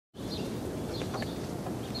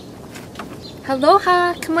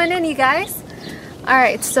Aloha! Come on in, you guys.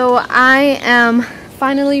 Alright, so I am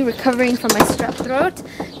finally recovering from my strep throat,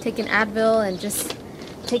 taking Advil and just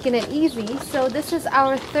taking it easy. So this is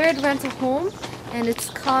our third rental home, and it's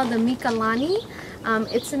called the Mikalani.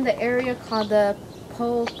 It's in the area called the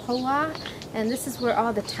Pahoa, and this is where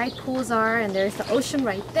all the tide pools are, and there's the ocean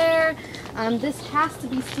right there. This has to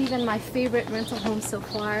be, Steven, my favorite rental home so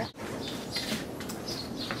far.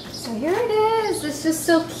 So here it is. It's just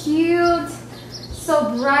so cute,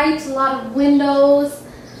 so bright, a lot of windows.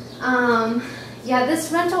 Yeah,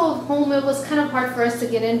 this rental home, it was kind of hard for us to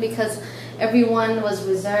get in because everyone was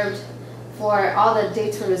reserved for all the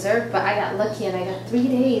dates were reserved, but I got lucky and I got 3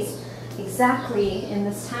 days exactly in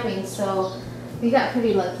this timing, so we got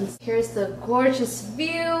pretty lucky. Here's the gorgeous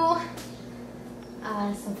view.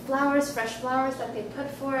 Some flowers, fresh flowers that they put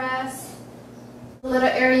for us. A little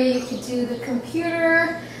area you could do the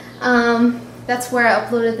computer. That's where I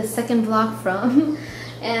uploaded the second vlog from.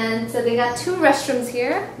 And so they got 2 restrooms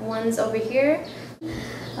here. One's over here.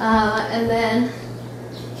 And then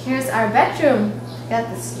here's our bedroom. Got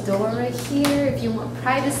this door right here if you want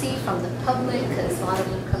privacy from the public, because a lot of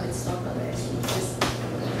them come and snorkel there. So you just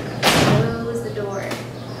close the door.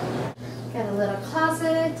 Got a little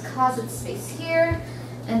closet space here.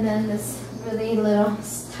 And then this really little,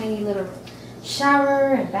 tiny little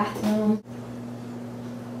shower and bathroom.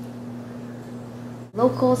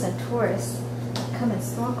 Locals and tourists come and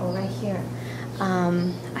snorkel right here.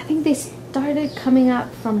 I think they started coming out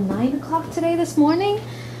from 9 o'clock today this morning.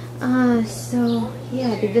 So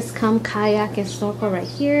yeah, they just come kayak and snorkel right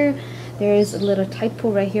here. There is a little tide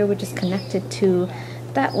pool right here which is connected to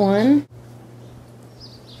that one.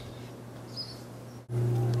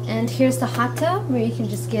 And here's the hot tub where you can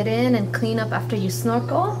just get in and clean up after you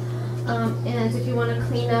snorkel. And if you want to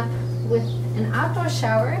clean up with an outdoor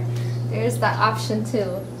shower, there's that option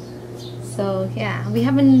too. So yeah, we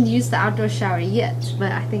haven't used the outdoor shower yet,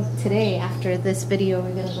 but I think today after this video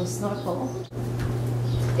we're gonna go snorkel.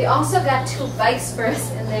 They also got 2 bikes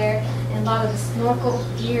first in there and a lot of the snorkel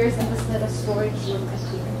gears in this little storage room right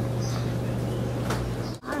here.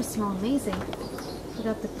 Ours smell amazing.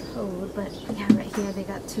 Forgot the code, but yeah, right here they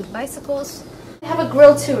got 2 bicycles. They have a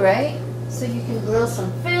grill too, right? So you can grill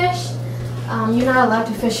some fish. You're not allowed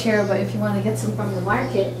to fish here, but if you want to get some from the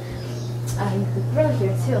market, you could grill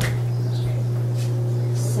here too.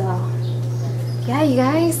 So yeah, you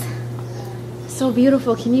guys, so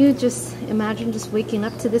beautiful. Can you just imagine just waking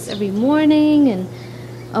up to this every morning, and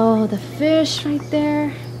oh, the fish right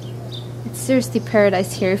there. It's seriously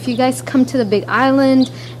paradise here. If you guys come to the Big Island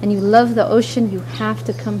and you love the ocean, you have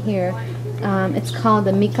to come here. It's called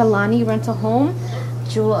the Mikalani rental home,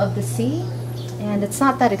 Jewel of the Sea, and it's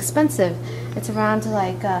not that expensive. It's around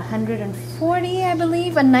like 140, I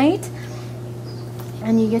believe, a night.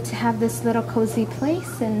 And you get to have this little cozy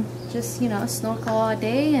place and just, you know, snorkel all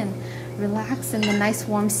day and relax in the nice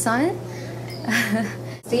warm sun.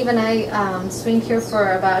 Steve and I swam here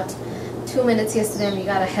for about 2 minutes yesterday and we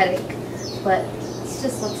got a headache. But it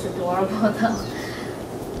just looks adorable though.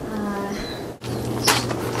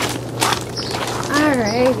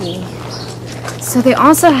 Alrighty. So they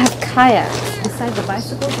also have kayaks. Besides the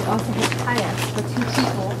bicycles, they also have kayaks for 2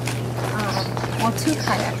 people. Well, 2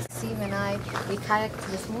 kayaks. Steve and I, we kayaked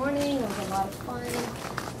this morning. It was a lot of fun.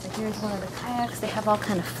 So here's one of the kayaks. They have all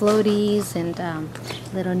kind of floaties and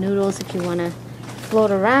little noodles if you want to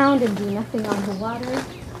float around and do nothing on the water.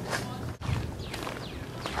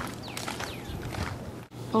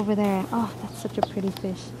 Over there, oh, that's such a pretty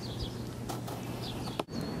fish.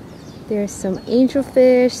 There's some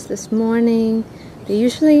angelfish this morning. They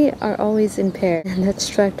usually are always in pairs. And that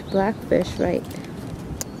striped blackfish right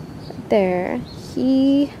there.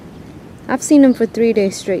 I've seen him for 3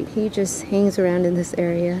 days straight. He just hangs around in this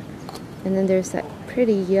area. And then there's that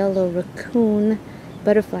pretty yellow raccoon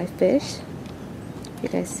butterfly fish. You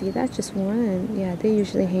guys see that? Just one. And yeah, they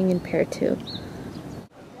usually hang in pair too.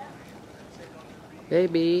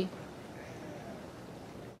 Baby.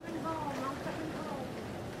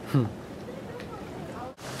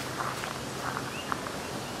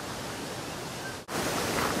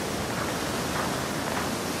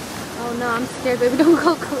 Oh no, I'm scared, baby. Don't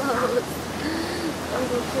go close. Don't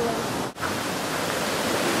go close.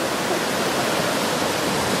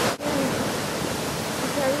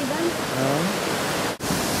 Okay, are we done?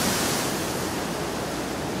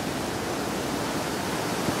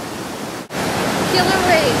 Killer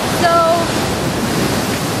race. So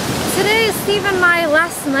today is Steve and my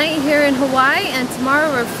last night here in Hawaii, and tomorrow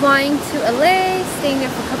we're flying to LA, staying there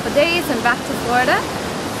for a couple of days and back to Florida.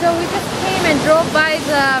 So we just came and drove by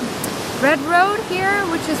the Red Road here,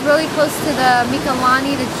 which is really close to the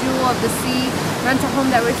Mikalani, the Jewel of the Sea rental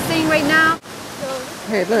home that we're staying right now.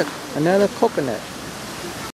 Hey, look, another coconut.